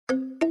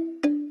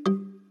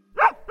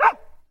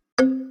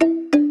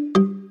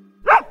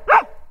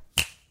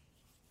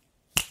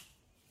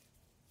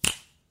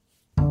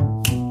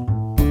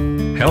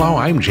Hello,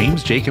 I'm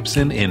James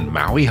Jacobson in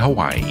Maui,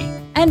 Hawaii.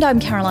 And I'm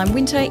Caroline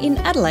Winter in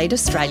Adelaide,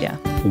 Australia.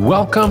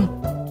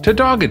 Welcome to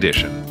Dog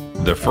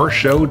Edition, the first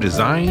show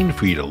designed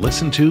for you to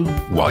listen to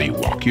while you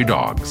walk your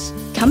dogs.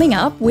 Coming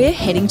up, we're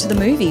heading to the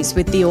movies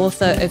with the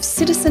author of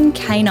Citizen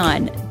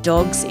Canine,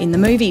 Dogs in the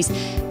Movies,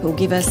 who will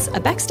give us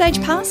a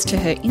backstage pass to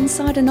her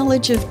insider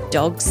knowledge of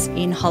dogs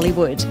in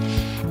Hollywood.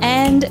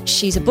 And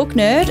she's a book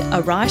nerd,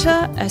 a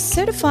writer, a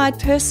certified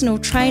personal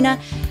trainer,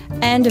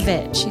 and a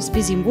vet. She's a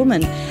busy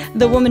woman.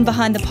 The woman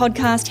behind the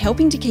podcast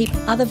helping to keep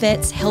other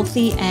vets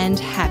healthy and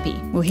happy.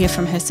 We'll hear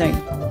from her soon.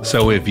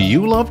 So if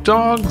you love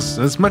dogs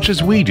as much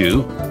as we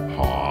do,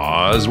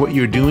 pause what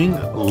you're doing,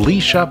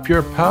 leash up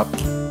your pup,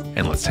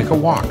 and let's take a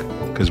walk,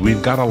 because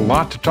we've got a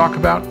lot to talk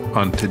about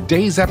on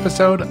today's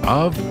episode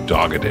of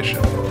Dog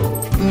Edition.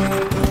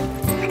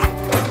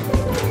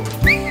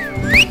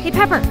 Hey,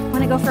 Pepper,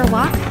 want to go for a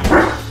walk?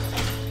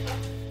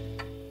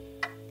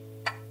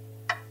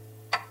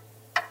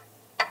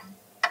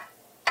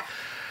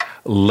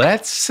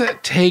 Let's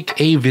take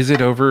a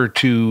visit over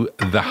to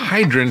the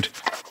hydrant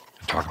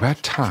and talk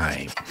about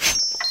time.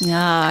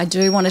 I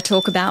do want to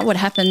talk about what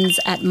happens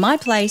at my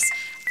place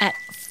at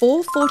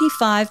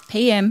 4:45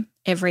 p.m.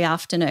 every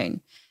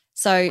afternoon.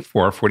 So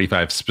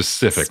 4:45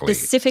 specifically.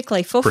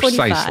 Specifically, 4:45.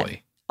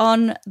 Precisely.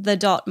 On the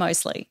dot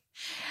mostly.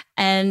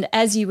 And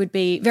as you would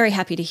be very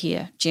happy to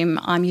hear, Jim,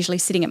 I'm usually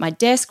sitting at my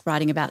desk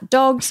writing about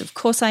dogs. Of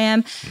course I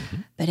am.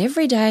 Mm-hmm. But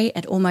every day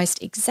at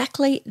almost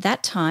exactly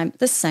that time,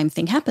 the same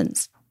thing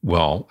happens.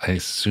 Well, I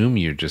assume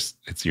you're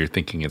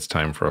thinking it's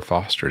time for a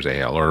Foster's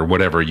Ale or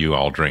whatever you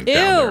all drink down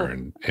there.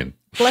 And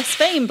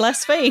Blaspheme.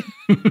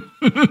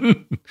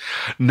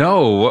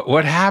 No,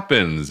 what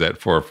happens at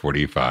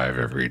 4:45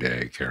 every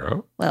day,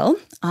 Caro? Well,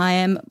 I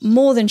am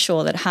more than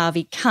sure that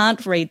Harvey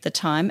can't read the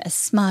time, as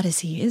smart as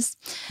he is.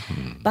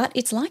 But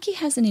it's like he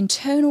has an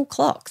internal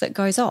clock that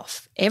goes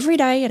off every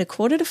day at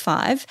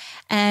 4:45,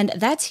 and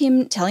that's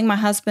him telling my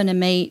husband and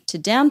me to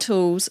down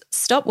tools,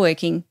 stop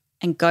working,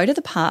 and go to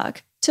the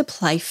park to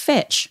play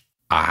fetch.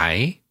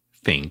 I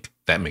think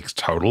that makes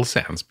total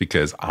sense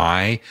because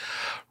I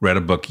read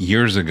a book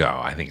years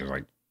ago, I think it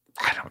was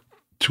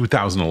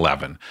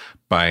 2011,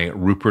 by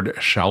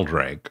Rupert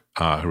Sheldrake,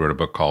 who wrote a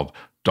book called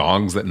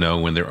Dogs That Know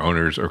When Their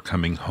Owners Are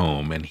Coming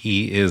Home. And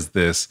he is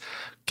this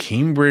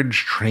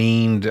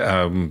Cambridge-trained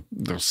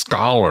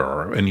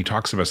scholar, and he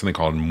talks about something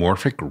called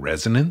morphic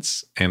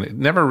resonance, and it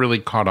never really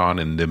caught on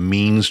in the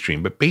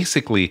mainstream. But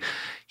basically,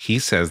 he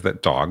says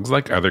that dogs,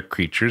 like other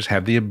creatures,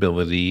 have the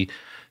ability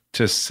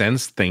to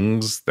sense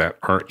things that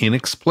are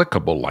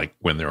inexplicable, like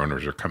when their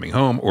owners are coming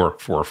home or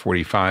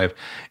 4:45,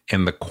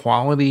 and the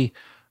quality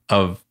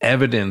of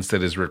evidence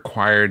that is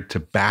required to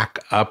back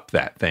up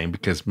that thing,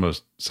 because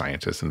most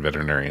scientists and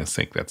veterinarians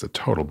think that's a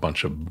total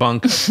bunch of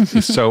bunk,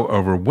 is so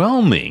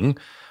overwhelming.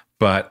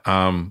 But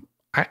I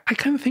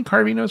kind of think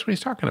Harvey knows what he's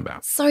talking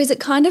about. So is it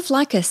kind of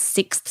like a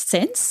sixth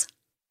sense?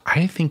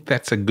 I think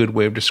that's a good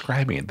way of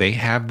describing it. They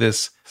have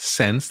this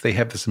sense, they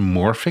have this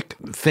morphic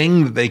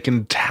thing that they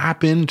can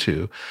tap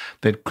into,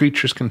 that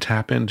creatures can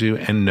tap into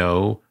and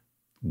know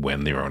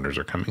when their owners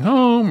are coming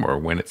home or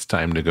when it's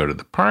time to go to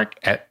the park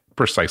at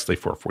precisely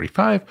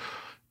 4:45,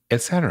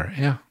 etc.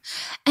 Yeah.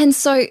 And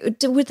so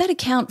would that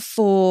account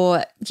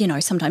for,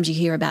 sometimes you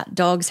hear about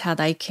dogs, how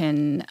they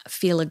can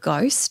feel a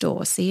ghost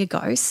or see a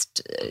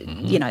ghost.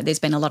 Mm-hmm. There's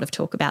been a lot of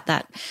talk about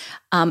that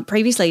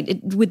previously.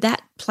 Would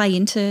that play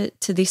into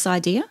this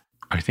idea?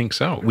 I think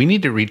so. We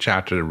need to reach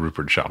out to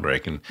Rupert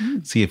Sheldrake and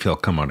see if he'll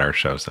come on our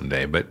show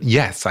someday. But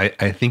yes, I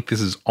think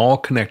this is all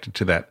connected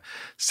to that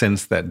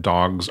sense that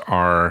dogs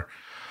are,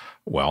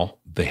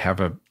 they have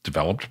a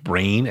developed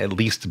brain, at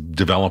least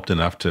developed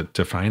enough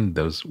to find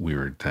those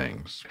weird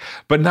things.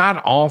 But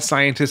not all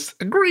scientists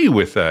agree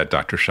with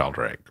Dr.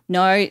 Sheldrake.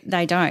 No,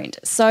 they don't.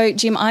 So,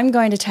 Jim, I'm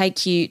going to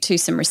take you to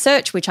some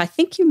research, which I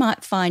think you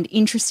might find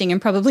interesting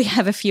and probably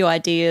have a few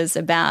ideas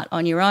about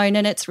on your own.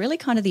 And it's really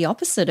kind of the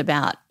opposite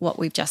about what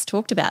we've just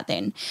talked about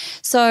then.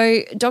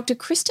 So, Dr.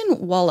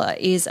 Kristen Waller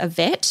is a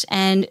vet,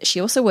 and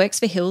she also works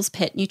for Hills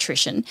Pet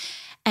Nutrition.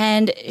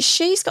 And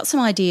she's got some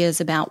ideas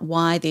about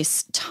why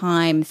this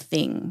time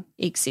thing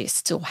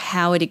exists or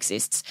how it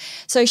exists.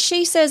 So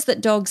she says that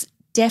dogs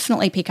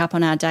definitely pick up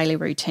on our daily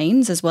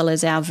routines as well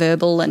as our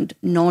verbal and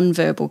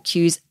non-verbal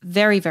cues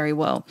very, very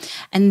well.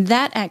 And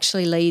that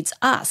actually leads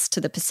us to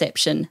the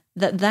perception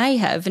that they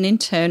have an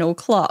internal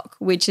clock,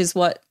 which is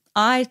what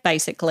I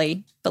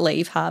basically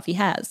believe Harvey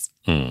has.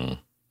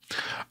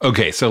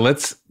 Okay, so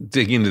let's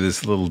dig into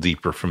this a little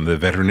deeper from the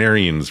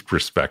veterinarian's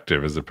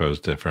perspective as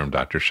opposed to from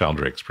Dr.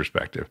 Sheldrake's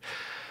perspective.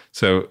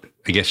 So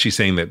I guess she's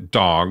saying that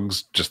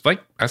dogs, just like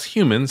us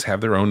humans,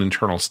 have their own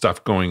internal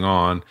stuff going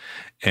on,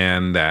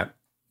 and that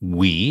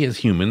we as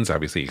humans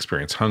obviously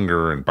experience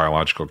hunger and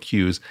biological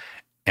cues,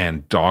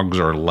 and dogs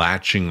are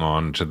latching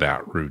on to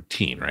that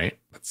routine, right?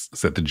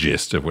 Is that the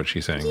gist of what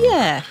she's saying?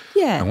 Yeah.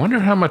 I wonder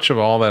how much of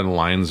all that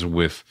aligns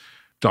with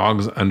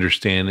dog's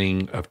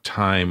understanding of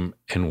time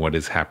and what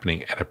is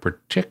happening at a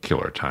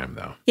particular time,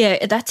 though.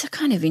 Yeah, that's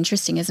kind of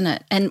interesting, isn't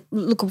it? And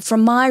look,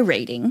 from my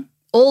reading,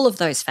 All of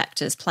those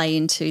factors play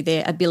into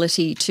their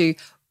ability to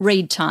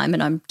read time,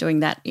 and I'm doing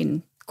that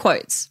in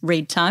quotes,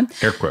 read time.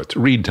 Air quotes,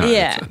 read time.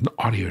 Yeah. It's an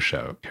audio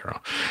show, Carol.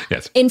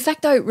 Yes. In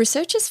fact, though,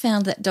 researchers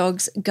found that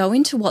dogs go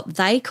into what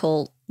they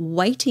call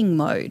waiting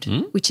mode,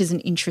 which is an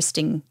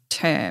interesting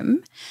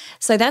term.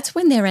 So that's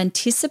when they're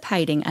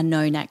anticipating a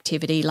known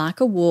activity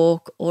like a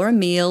walk or a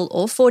meal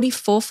or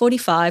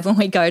 4:45 when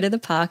we go to the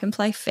park and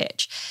play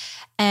fetch.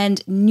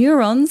 And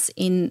neurons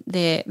in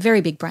their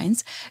very big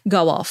brains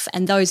go off,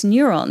 and those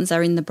neurons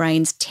are in the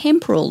brain's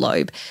temporal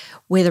lobe,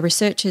 where the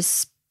researchers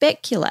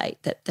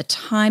speculate that the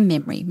time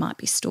memory might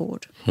be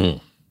stored.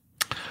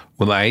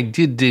 Well, I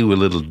did do a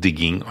little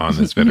digging on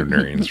this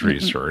veterinarian's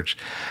research,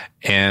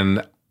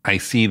 and I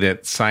see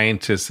that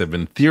scientists have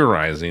been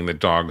theorizing that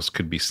dogs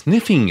could be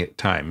sniffing at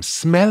time,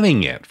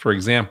 smelling it. For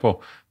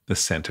example, the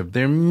scent of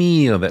their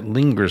meal that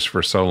lingers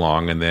for so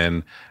long, and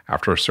then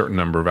after a certain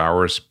number of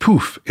hours,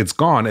 poof, it's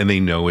gone, and they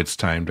know it's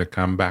time to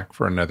come back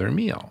for another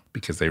meal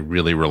because they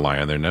really rely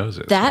on their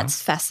noses. That's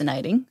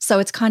fascinating. So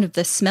it's kind of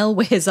the smell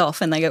wears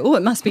off and they go, oh,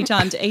 it must be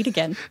time to eat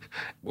again.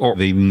 Or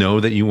they know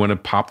that you want to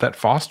pop that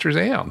Foster's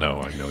ale.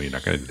 No, I know you're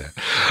not going to do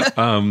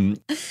that.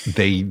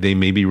 They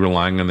may be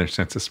relying on their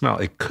sense of smell.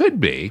 It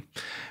could be.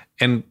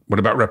 And what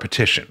about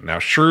repetition? Now,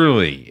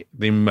 surely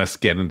they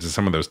must get into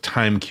some of those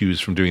time cues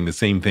from doing the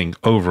same thing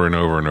over and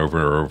over and over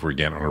and over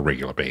again on a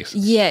regular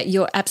basis. Yeah,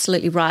 you're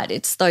absolutely right.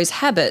 It's those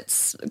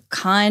habits,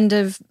 kind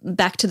of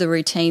back to the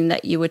routine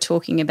that you were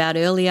talking about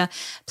earlier,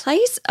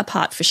 plays a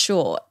part for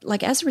sure.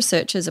 Like, as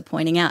researchers are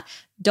pointing out,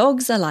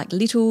 dogs are like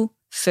little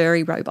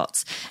furry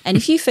robots. And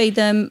if you feed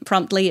them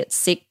promptly at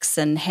 6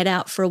 and head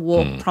out for a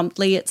walk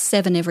promptly at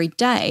 7 every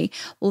day,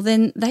 well,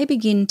 then they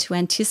begin to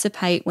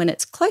anticipate when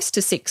it's close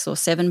to 6 or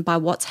 7 by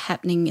what's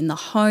happening in the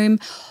home.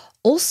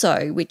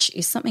 Also, which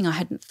is something I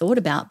hadn't thought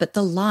about, but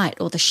the light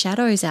or the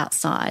shadows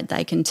outside,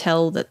 they can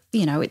tell that,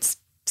 it's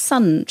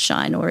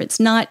sunshine or it's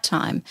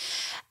nighttime,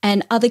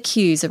 and other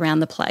cues around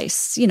the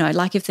place,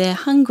 like if they're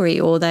hungry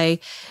or they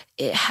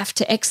have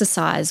to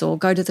exercise or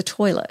go to the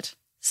toilet.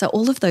 So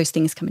all of those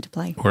things come into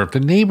play. Or if the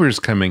neighbor's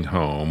coming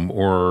home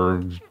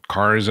or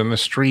cars on the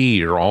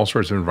street or all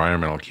sorts of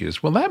environmental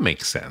cues, well, that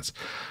makes sense.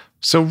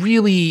 So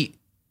really,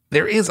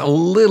 there is a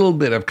little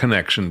bit of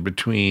connection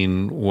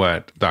between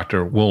what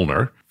Dr.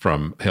 Woolner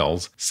from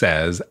Hills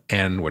says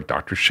and what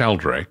Dr.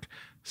 Sheldrake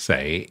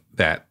say,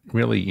 that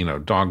really,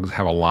 dogs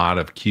have a lot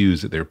of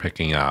cues that they're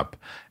picking up,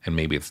 and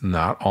maybe it's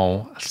not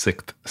all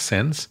sixth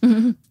sense.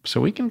 Mm-hmm. So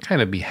we can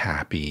kind of be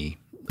happy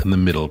in the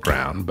middle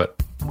ground, but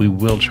we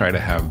will try to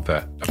have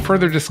a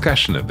further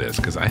discussion of this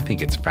because I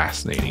think it's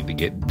fascinating to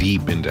get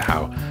deep into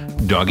how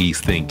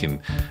doggies think,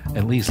 and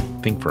at least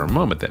think for a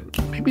moment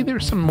that maybe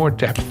there's some more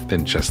depth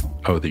than just,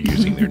 they're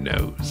using their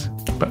nose.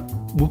 But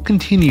we'll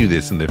continue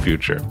this in the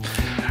future.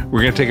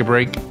 We're going to take a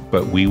break,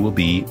 but we will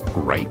be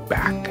right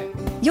back.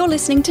 You're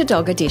listening to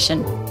Dog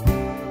Edition.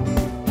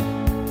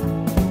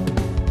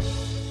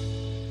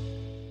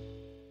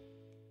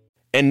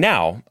 And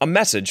now, a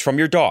message from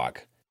your dog.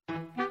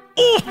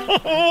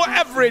 Oh,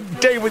 every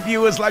day with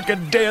you is like a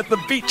day at the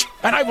beach,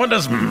 and I want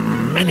as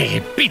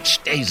many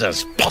beach days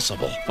as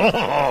possible.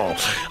 Oh,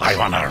 I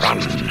want to run.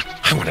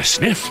 I want to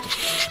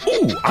sniff.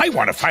 Ooh, I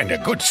want to find a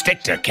good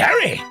stick to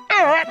carry.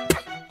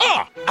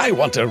 I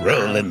want to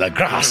roll in the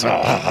grass.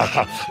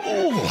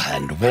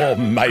 And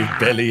warm my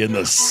belly in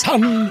the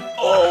sun.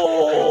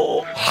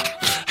 Oh,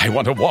 I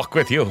want to walk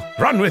with you,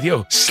 run with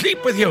you,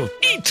 sleep with you,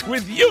 eat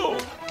with you.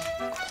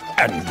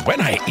 And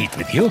when I eat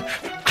with you,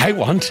 I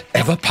want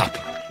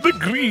Everpup. The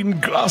green,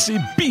 grassy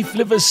beef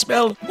liver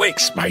smell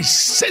wakes my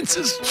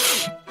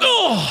senses.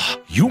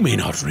 Oh, you may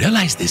not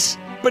realize this,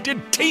 but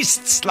it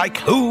tastes like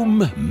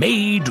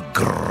homemade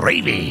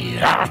gravy.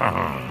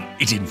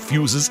 It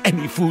infuses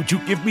any food you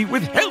give me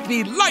with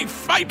healthy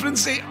life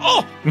vibrancy.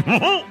 Oh,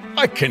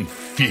 I can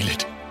feel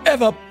it.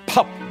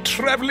 Everpup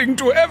traveling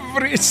to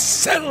every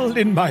cell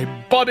in my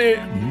body,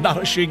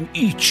 nourishing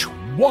each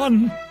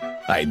one.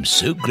 I'm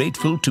so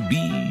grateful to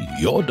be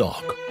your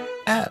dog,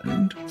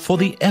 and for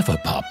the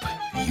Everpup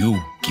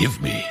you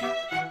give me.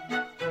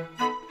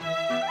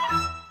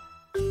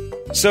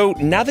 So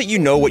now that you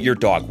know what your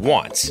dog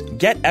wants,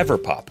 get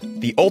Everpup,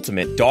 the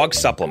ultimate dog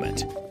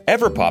supplement.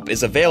 Everpup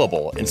is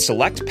available in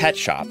select pet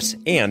shops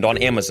and on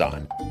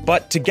Amazon.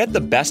 But to get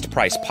the best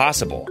price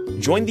possible,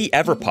 join the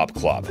Everpup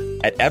Club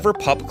at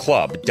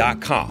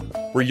everpupclub.com,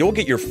 where you'll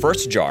get your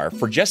first jar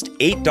for just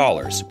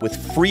 $8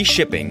 with free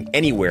shipping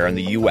anywhere in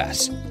the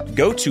U.S.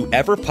 Go to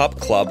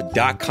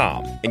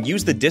everpupclub.com and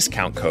use the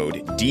discount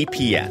code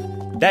DPN.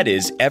 That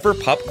is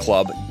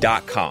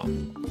everpupclub.com.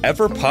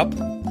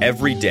 Everpup,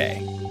 every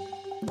day.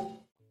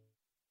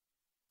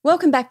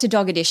 Welcome back to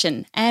Dog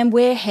Edition, and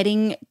we're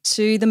heading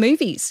to the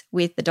movies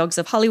with the Dogs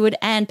of Hollywood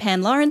and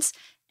Pan Lawrence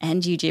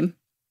and you, Jim.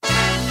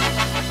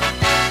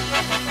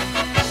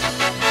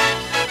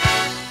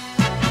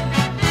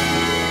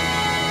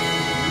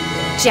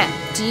 Jim,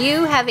 do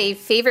you have a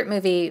favorite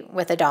movie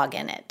with a dog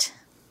in it?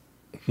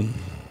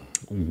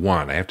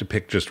 One. I have to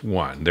pick just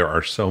one. There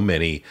are so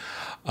many.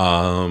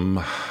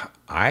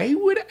 I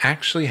would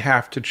actually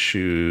have to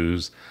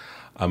choose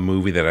a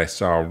movie that I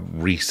saw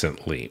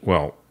recently.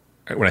 Well,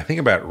 when I think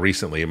about it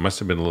recently, it must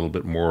have been a little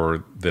bit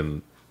more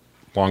than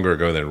longer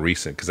ago than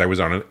recent, because I was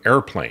on an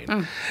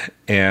airplane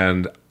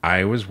and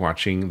I was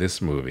watching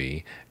this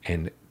movie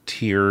and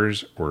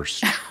tears were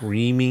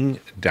streaming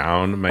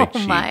down my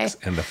cheeks.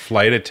 And the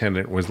flight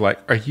attendant was like,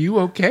 "Are you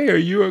okay? Are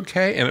you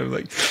okay?" And I was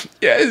like,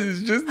 "Yes,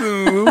 it's just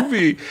a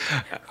movie."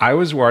 I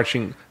was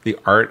watching The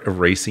Art of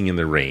Racing in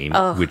the Rain,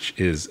 which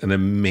is an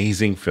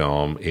amazing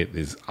film. It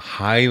is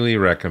highly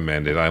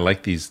recommended. I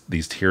like these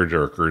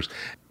tearjerkers.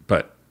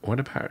 But what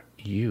about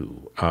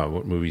you?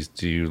 What movies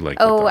do you like?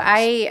 Oh,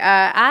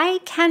 I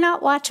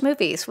cannot watch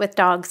movies with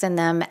dogs in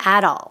them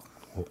at all.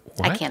 What?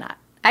 I cannot.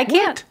 I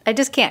can't. I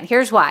just can't.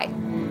 Here's why.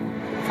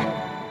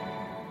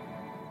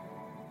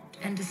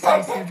 And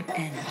decisive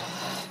end.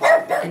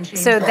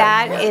 So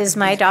that is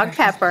my dog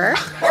Pepper,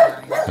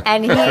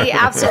 and he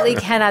absolutely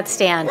cannot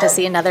stand to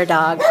see another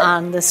dog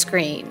on the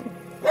screen.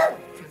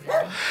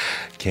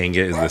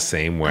 Kanga is the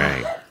same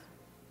way.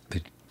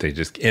 They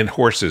just, and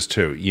horses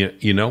too.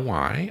 You know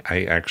why?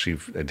 I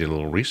did a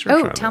little research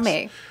on this. Oh, tell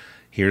me.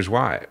 Here's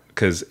why.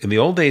 Because in the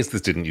old days,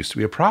 this didn't used to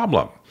be a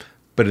problem.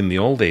 But in the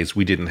old days,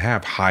 we didn't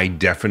have high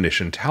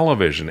definition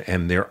television,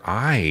 and their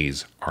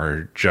eyes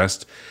are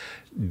just,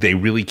 they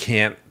really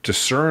can't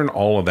discern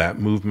all of that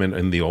movement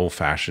in the old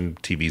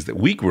fashioned TVs that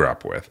we grew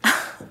up with.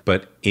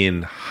 But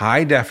in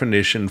high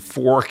definition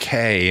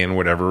 4K and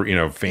whatever,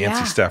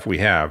 fancy stuff we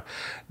have,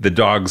 the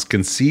dogs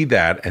can see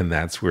that, and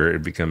that's where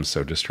it becomes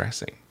so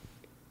distressing.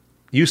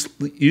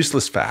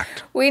 Useless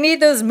fact. We need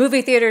those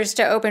movie theaters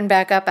to open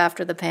back up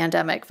after the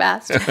pandemic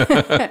fast.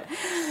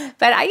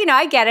 But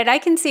I get it. I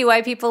can see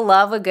why people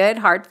love a good,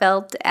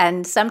 heartfelt,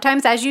 and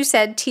sometimes, as you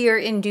said,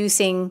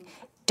 tear-inducing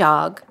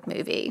dog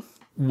movie.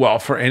 Well,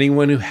 for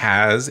anyone who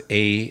has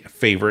a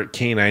favorite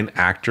canine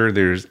actor,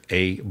 there's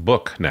a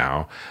book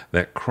now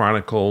that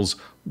chronicles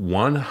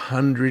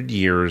 100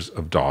 years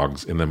of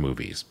dogs in the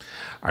movies.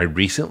 I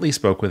recently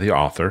spoke with the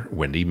author,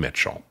 Wendy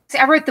Mitchell. See,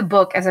 I wrote the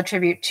book as a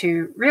tribute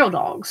to real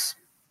dogs,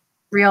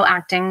 real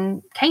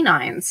acting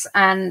canines,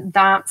 and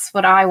that's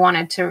what I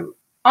wanted to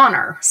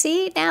honor.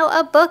 See, now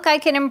a book I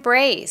can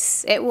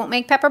embrace. It won't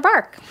make Pepper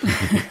bark.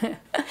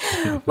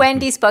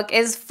 Wendy's book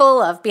is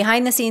full of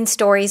behind-the-scenes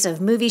stories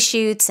of movie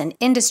shoots and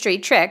industry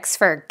tricks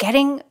for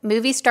getting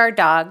movie star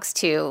dogs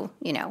to,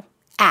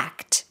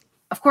 act.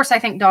 Of course, I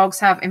think dogs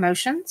have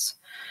emotions.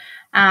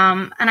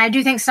 And I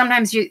do think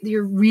sometimes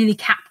you're really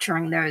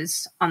capturing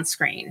those on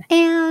screen.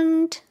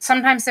 And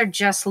sometimes they're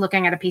just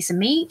looking at a piece of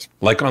meat.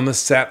 Like on the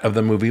set of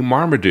the movie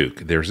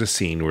Marmaduke, there's a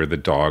scene where the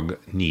dog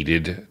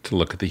needed to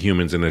look at the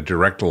humans in a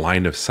direct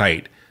line of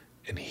sight.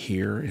 And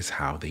here is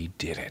how they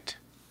did it.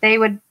 They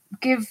would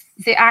give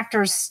the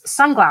actors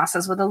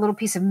sunglasses with a little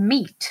piece of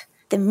meat.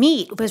 The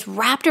meat was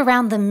wrapped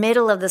around the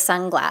middle of the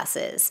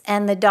sunglasses,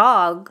 and the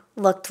dog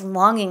looked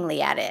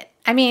longingly at it.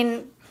 I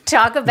mean,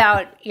 talk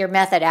about your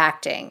method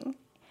acting.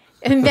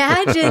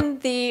 Imagine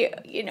the,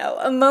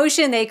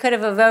 emotion they could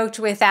have evoked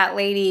with that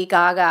Lady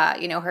Gaga,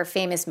 her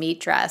famous meat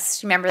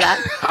dress. Remember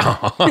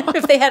that?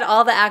 If they had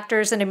all the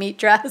actors in a meat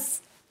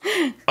dress.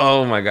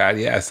 Oh my God,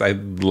 yes. I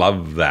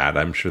love that.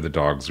 I'm sure the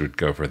dogs would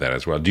go for that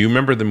as well. Do you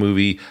remember the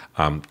movie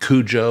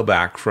Cujo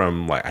back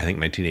from, I think,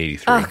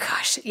 1983? Oh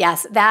gosh,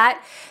 yes.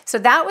 So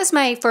that was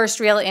my first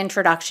real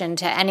introduction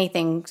to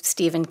anything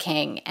Stephen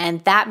King.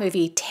 And that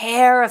movie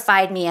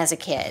terrified me as a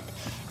kid.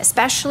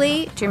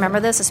 Especially, do you remember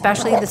this?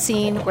 Especially the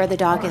scene where the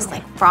dog is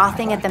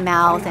frothing at the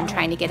mouth and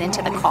trying to get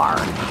into the car.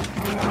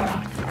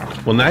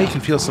 Well, now you can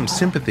feel some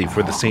sympathy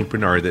for the St.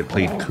 Bernard that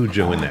played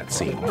Cujo in that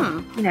scene.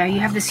 You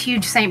have this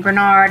huge St.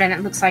 Bernard and it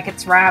looks like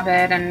it's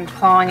rabid and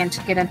clawing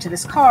to get into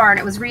this car. And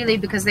it was really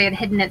because they had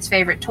hidden its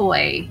favorite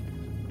toy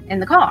in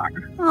the car.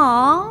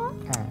 Aww.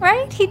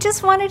 Right? He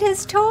just wanted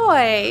his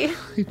toy.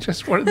 He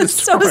just wanted this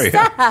so toy.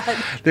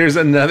 Sad. There's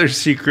another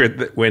secret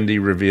that Wendy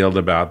revealed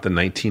about the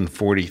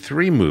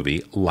 1943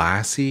 movie,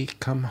 Lassie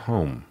Come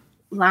Home.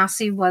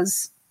 Lassie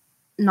was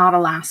not a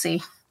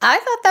lassie. I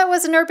thought that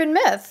was an urban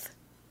myth.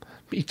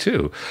 Me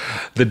too.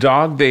 The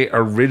dog they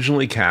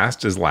originally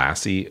cast as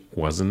Lassie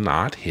was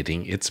not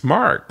hitting its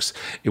marks.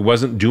 It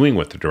wasn't doing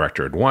what the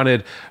director had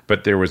wanted,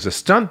 but there was a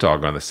stunt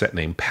dog on the set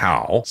named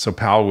Pal. So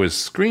Pal was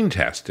screen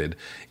tested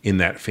in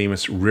that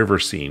famous river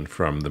scene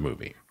from the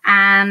movie.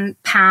 And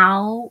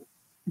Pal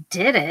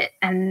did it.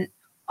 And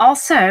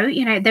also,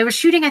 they were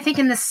shooting, I think,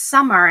 in the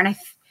summer. And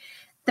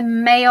the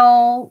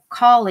male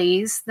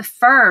collies, the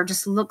fur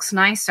just looks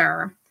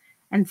nicer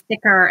and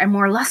thicker and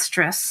more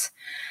lustrous,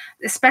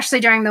 especially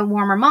during the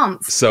warmer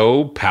months.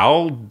 So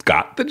Pal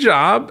got the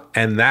job,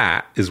 and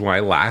that is why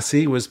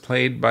Lassie was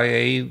played by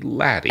a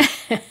laddie.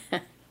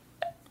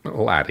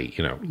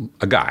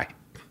 A guy.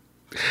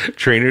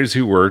 Trainers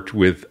who worked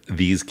with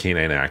these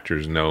canine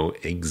actors know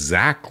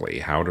exactly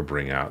how to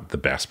bring out the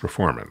best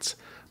performance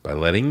by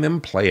letting them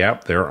play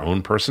out their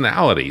own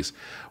personalities.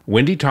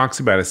 Wendy talks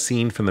about a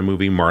scene from the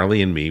movie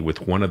Marley and Me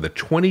with one of the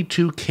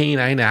 22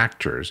 canine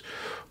actors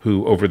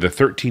who, over the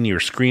 13-year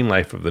screen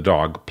life of the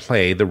dog,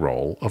 play the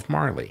role of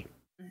Marley.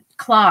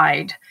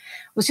 Clyde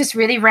was just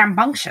really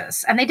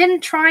rambunctious, and they didn't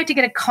try to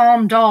get a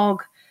calm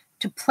dog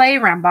to play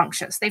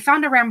rambunctious. They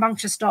found a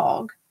rambunctious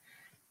dog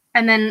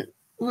and then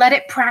let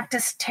it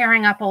practice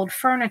tearing up old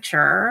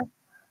furniture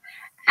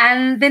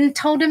and then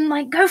told him,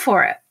 like, go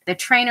for it. The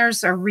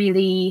trainers are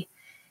really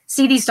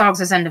see these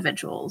dogs as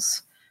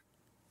individuals.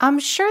 I'm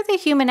sure the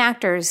human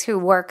actors who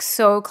work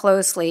so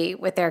closely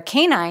with their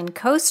canine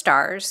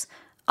co-stars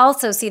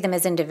also see them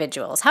as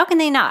individuals. How can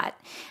they not?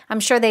 I'm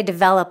sure they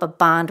develop a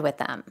bond with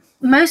them.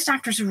 Most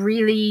actors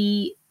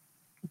really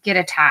get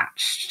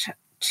attached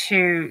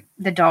to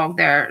the dog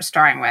they're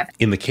starring with.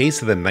 In the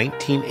case of the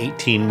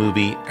 1918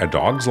 movie A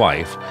Dog's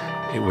Life,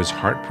 it was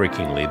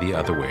heartbreakingly the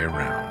other way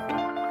around.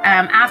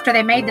 After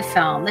they made the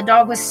film, the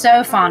dog was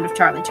so fond of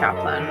Charlie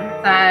Chaplin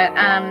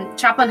that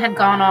Chaplin had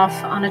gone off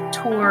on a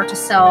tour to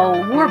sell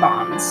war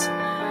bonds.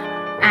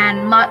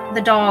 And Mutt,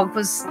 the dog,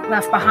 was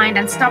left behind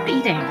and stopped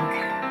eating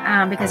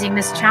because he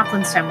missed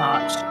Chaplin so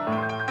much.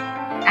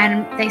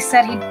 And they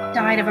said he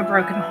died of a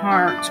broken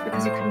heart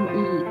because he couldn't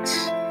eat.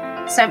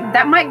 So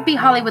that might be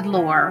Hollywood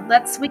lore.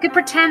 We could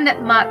pretend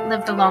that Mutt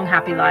lived a long,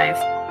 happy life.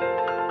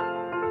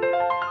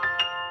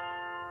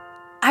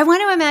 I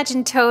want to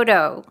imagine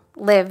Toto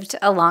lived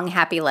a long,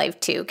 happy life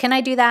too. Can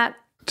I do that?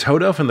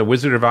 Toto from The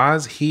Wizard of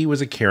Oz, he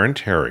was a Cairn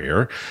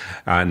Terrier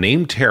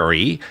named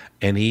Terry,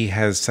 and he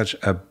has such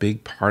a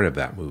big part of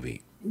that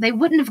movie. They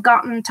wouldn't have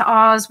gotten to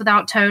Oz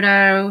without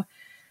Toto.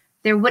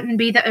 There wouldn't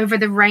be the Over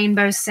the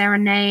Rainbow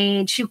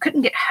Serenade. She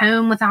couldn't get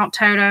home without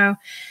Toto.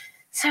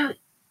 So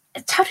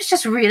Toto's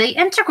just really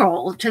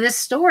integral to this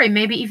story,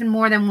 maybe even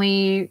more than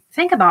we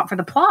think about for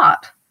the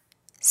plot.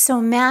 So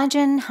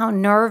imagine how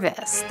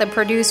nervous the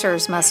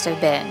producers must have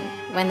been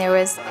when there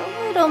was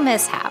a little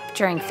mishap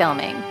during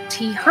filming.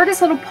 He hurt his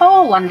little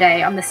paw one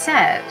day on the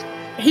set.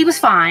 He was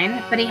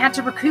fine, but he had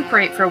to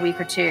recuperate for a week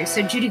or two.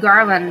 So Judy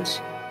Garland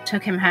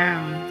took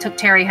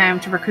Terry home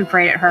to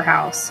recuperate at her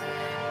house.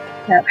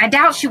 So I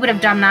doubt she would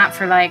have done that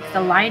for, like, the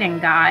lighting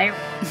guy.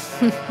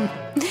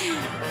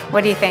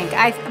 What do you think?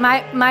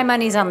 My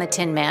money's on the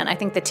Tin Man. I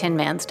think the Tin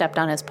Man stepped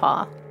on his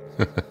paw.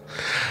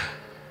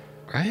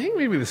 I think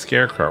maybe the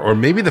Scarecrow, or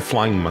maybe the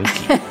Flying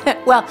Monkey.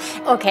 Well,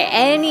 okay,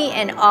 any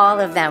and all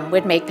of them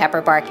would make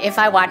Pepper bark if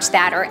I watched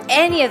that or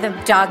any of the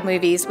dog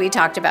movies we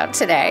talked about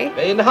today.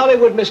 In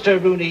Hollywood,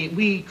 Mr. Rooney,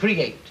 we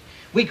create.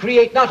 We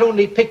create not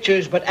only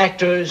pictures, but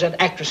actors and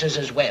actresses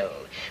as well.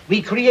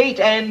 We create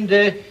and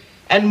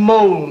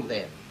mold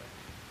them.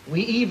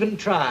 We even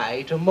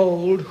try to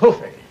mold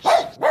hoofers.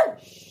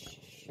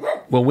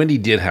 Well, Wendy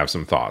did have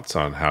some thoughts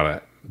on how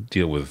to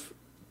deal with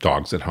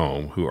dogs at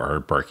home who are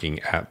barking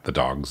at the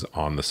dogs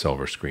on the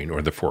silver screen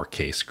or the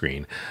 4K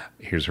screen.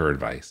 Here's her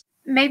advice.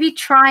 Maybe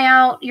try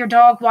out your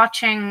dog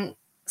watching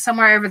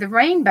Somewhere Over the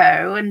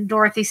Rainbow and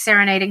Dorothy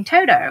serenading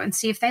Toto and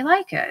see if they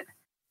like it.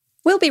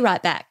 We'll be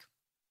right back.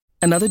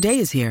 Another day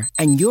is here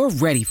and you're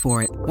ready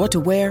for it. What to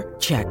wear?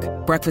 Check.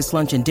 Breakfast,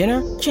 lunch, and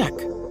dinner? Check.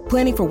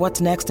 Planning for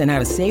what's next and how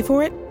to save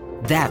for it?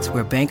 That's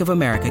where Bank of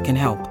America can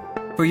help.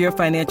 For your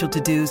financial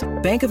to-dos,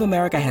 Bank of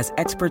America has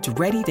experts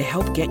ready to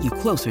help get you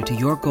closer to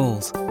your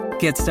goals.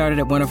 Get started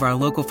at one of our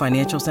local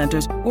financial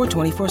centers or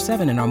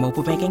 24/7 in our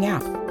mobile banking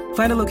app.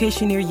 Find a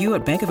location near you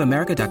at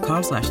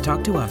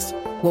bankofamerica.com/talktous.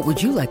 What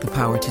would you like the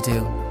power to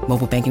do?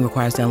 Mobile banking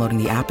requires downloading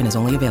the app and is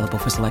only available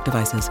for select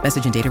devices.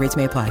 Message and data rates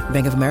may apply.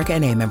 Bank of America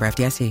NA, member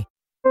FDIC.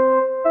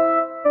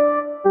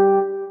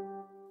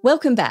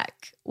 Welcome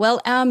back.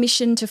 Well, our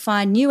mission to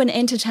find new and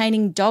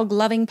entertaining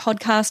dog-loving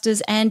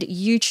podcasters and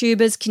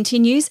YouTubers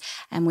continues,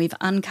 and we've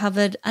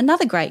uncovered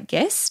another great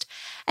guest.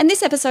 And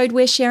this episode,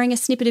 we're sharing a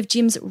snippet of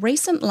Jim's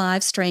recent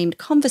live-streamed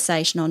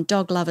conversation on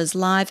Dog Lovers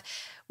Live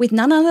with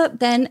none other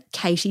than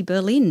Katie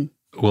Berlin.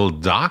 Well,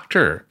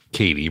 Dr.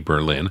 Katie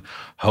Berlin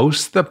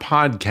hosts the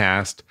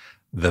podcast,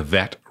 The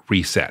Vet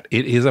Reset.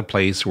 It is a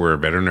place where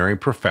veterinary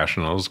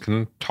professionals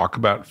can talk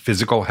about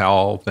physical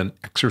health and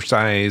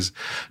exercise,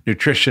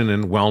 nutrition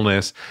and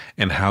wellness,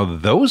 and how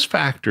those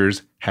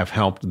factors have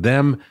helped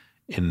them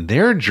in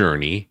their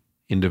journey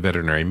into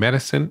veterinary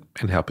medicine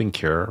and helping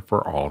care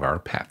for all of our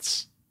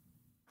pets.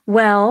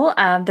 Well,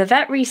 the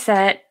Vet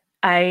Reset,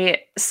 I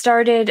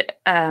started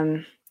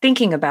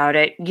thinking about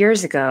it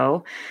years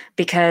ago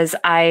because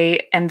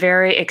I am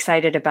very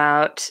excited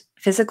about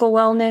physical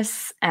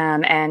wellness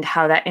and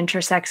how that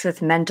intersects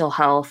with mental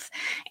health.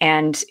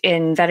 And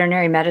in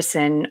veterinary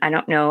medicine, I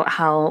don't know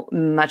how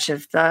much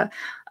of the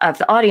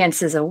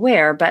audience is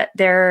aware, but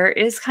there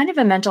is kind of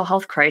a mental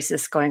health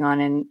crisis going on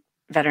in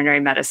veterinary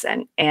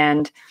medicine.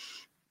 And,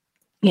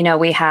 you know,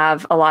 we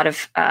have a lot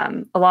of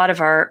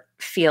our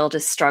field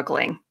is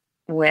struggling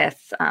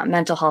with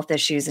mental health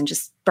issues and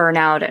just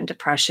burnout and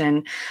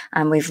depression.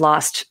 We've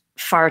lost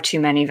far too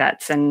many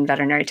vets and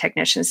veterinary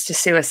technicians to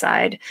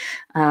suicide.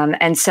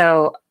 And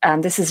so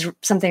this is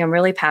something I'm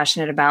really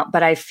passionate about,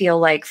 but I feel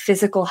like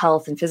physical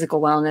health and physical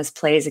wellness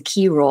plays a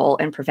key role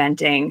in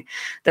preventing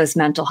those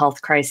mental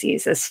health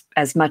crises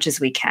as much as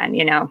we can,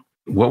 you know.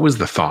 What was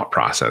the thought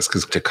process?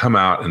 Because to come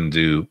out and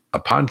do a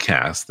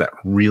podcast that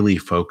really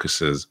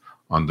focuses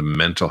on the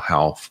mental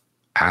health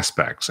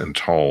aspects and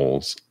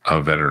tolls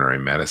of veterinary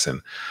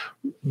medicine,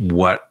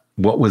 what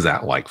was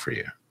that like for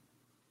you?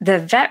 the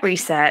vet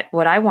reset,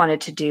 what I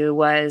wanted to do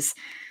was,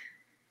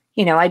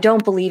 I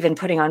don't believe in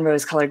putting on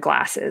rose-colored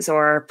glasses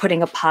or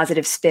putting a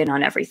positive spin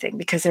on everything,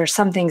 because there are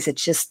some things that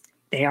just,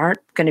 they aren't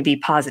going to be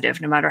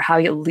positive no matter how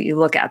you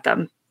look at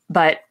them.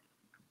 But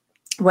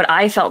what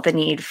I felt the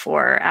need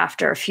for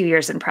after a few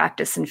years in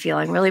practice and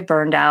feeling really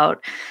burned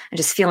out and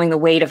just feeling the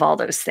weight of all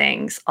those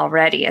things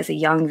already as a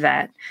young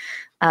vet,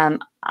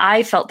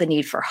 I felt the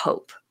need for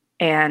hope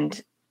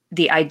and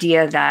the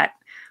idea that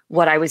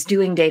what I was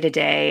doing day to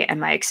day and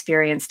my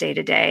experience day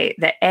to day,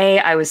 that A,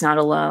 I was not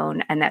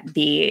alone, and that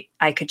B,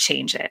 I could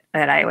change it,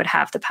 that I would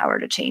have the power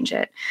to change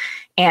it.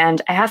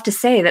 And I have to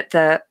say that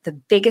the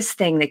biggest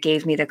thing that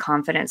gave me the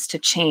confidence to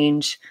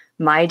change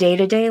my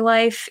day-to-day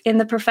life in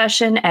the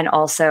profession, and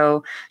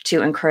also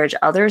to encourage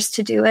others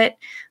to do it,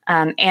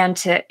 and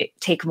to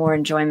take more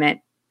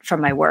enjoyment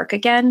from my work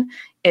again,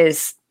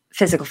 is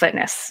physical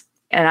fitness.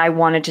 And I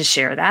wanted to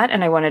share that,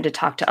 and I wanted to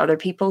talk to other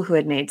people who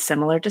had made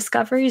similar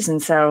discoveries.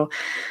 And so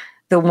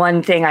the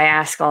one thing I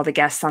ask all the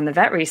guests on the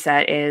Vet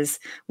Reset is,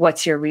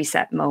 what's your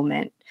reset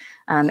moment?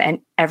 And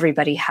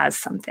everybody has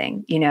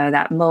something,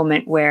 that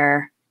moment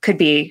where could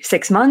be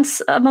 6 months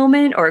a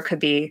moment, or it could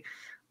be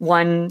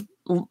one,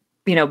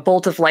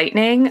 bolt of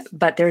lightning,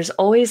 but there's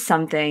always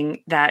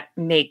something that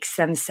makes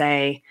them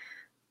say,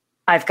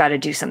 I've got to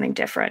do something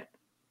different.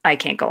 I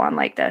can't go on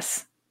like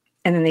this.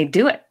 And then they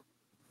do it.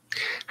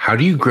 How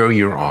do you grow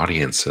your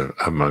audience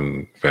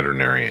among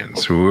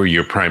veterinarians? Who are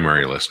your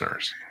primary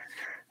listeners?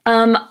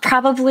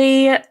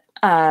 Probably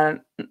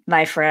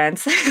my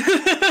friends.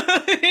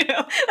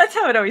 That's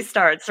how it always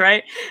starts,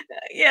 right?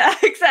 Yeah,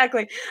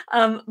 exactly.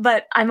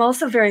 But I'm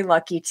also very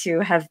lucky to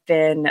have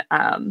been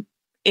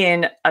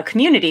in a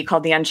community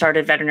called the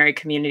Uncharted Veterinary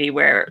Community,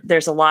 where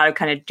there's a lot of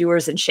kind of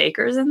doers and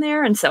shakers in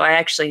there. And so I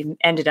actually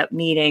ended up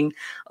meeting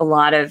a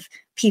lot of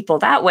people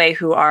that way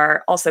who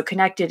are also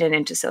connected and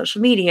into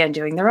social media and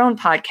doing their own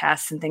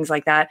podcasts and things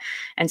like that.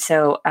 And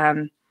so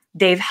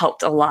they've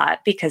helped a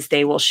lot, because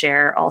they will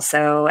share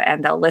also,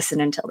 and they'll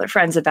listen and tell their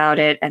friends about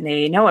it, and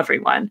they know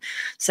everyone.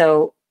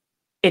 So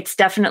it's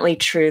definitely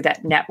true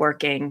that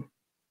networking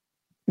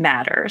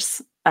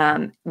matters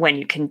when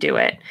you can do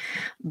it.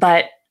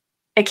 But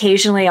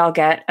occasionally I'll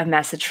get a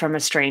message from a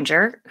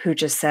stranger who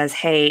just says,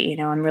 hey,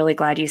 I'm really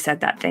glad you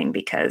said that thing,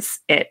 because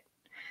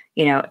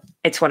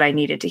it's what I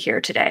needed to hear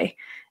today.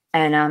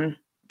 And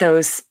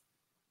those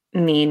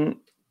mean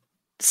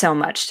so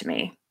much to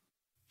me.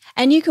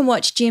 And you can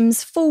watch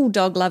Jim's full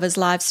Dog Lovers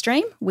live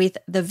stream with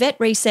the Vet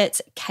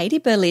Reset's Katie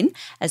Berlin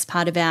as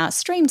part of our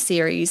stream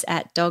series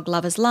at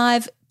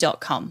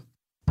dogloverslive.com.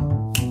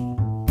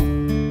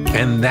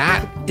 And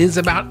that is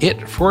about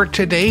it for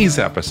today's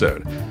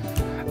episode.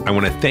 I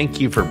want to thank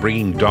you for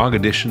bringing Dog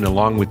Edition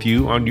along with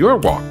you on your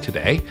walk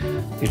today.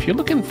 If you're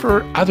looking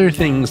for other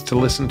things to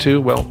listen to,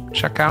 well,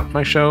 check out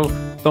my show,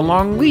 The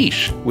Long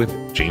Leash, with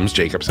James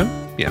Jacobson.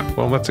 Yeah,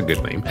 well, that's a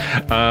good name.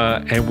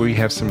 And we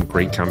have some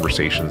great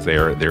conversations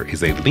there. There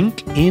is a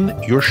link in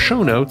your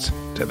show notes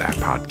to that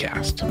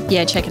podcast.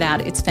 Yeah, check it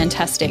out. It's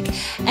fantastic.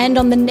 And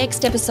on the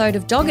next episode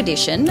of Dog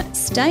Edition,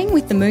 staying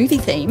with the movie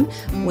theme,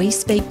 we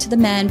speak to the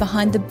man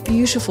behind the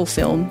beautiful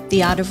film,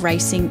 The Art of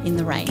Racing in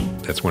the Rain.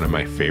 That's one of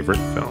my favorite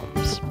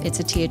films.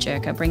 It's a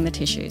tearjerker. Bring the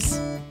tissues.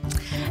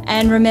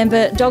 And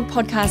remember, Dog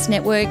Podcast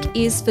Network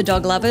is for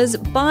dog lovers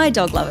by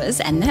dog lovers,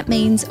 and that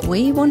means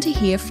we want to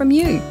hear from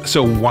you.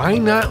 So why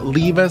not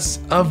leave us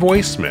a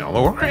voicemail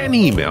or an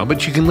email?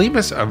 But you can leave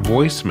us a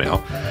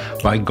voicemail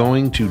by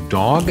going to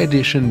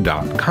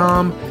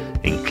dogedition.com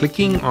and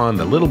clicking on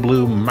the little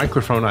blue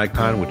microphone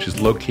icon, which is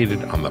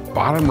located on the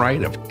bottom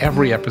right of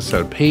every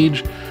episode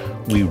page.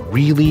 We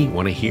really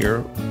want to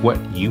hear what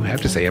you have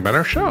to say about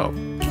our show.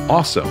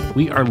 Also,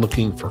 we are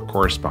looking for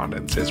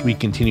correspondence as we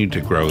continue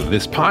to grow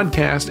this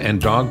podcast and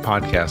Dog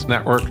Podcast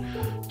Network.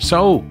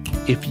 So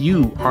if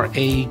you are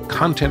a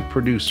content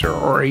producer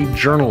or a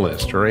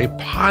journalist or a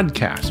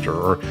podcaster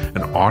or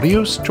an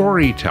audio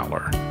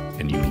storyteller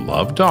and you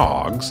love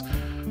dogs,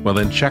 well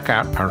then check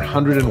out our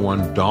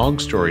 101 Dog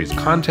Stories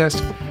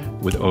contest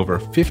with over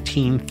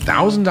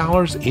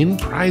 $15,000 in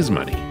prize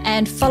money.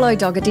 And follow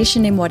Dog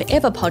Edition in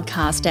whatever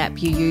podcast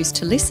app you use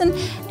to listen,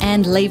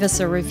 and leave us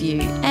a review.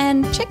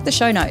 And check the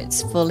show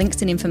notes for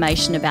links and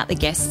information about the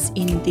guests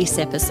in this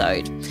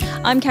episode.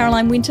 I'm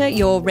Caroline Winter,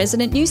 your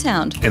resident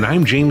newshound. And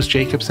I'm James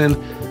Jacobson.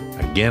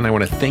 Again, I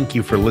want to thank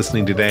you for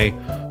listening today.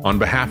 On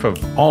behalf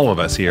of all of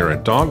us here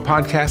at Dog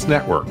Podcast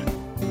Network,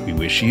 we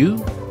wish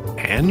you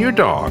and your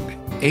dog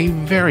a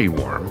very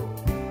warm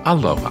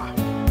aloha.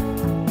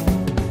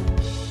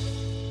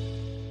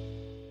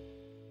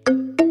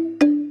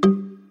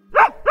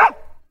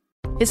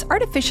 Is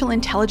artificial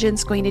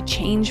intelligence going to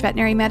change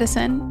veterinary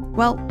medicine?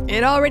 Well,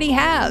 it already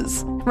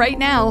has. Right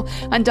now,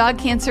 on Dog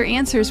Cancer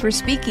Answers, we're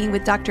speaking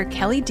with Dr.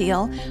 Kelly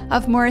Deal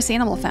of Morris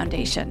Animal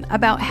Foundation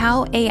about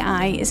how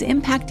AI is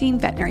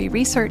impacting veterinary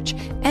research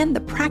and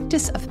the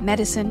practice of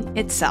medicine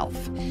itself.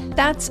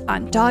 That's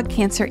on Dog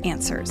Cancer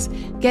Answers.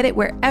 Get it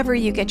wherever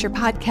you get your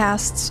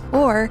podcasts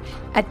or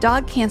at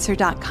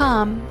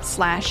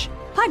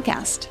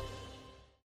dogcancer.com/podcast.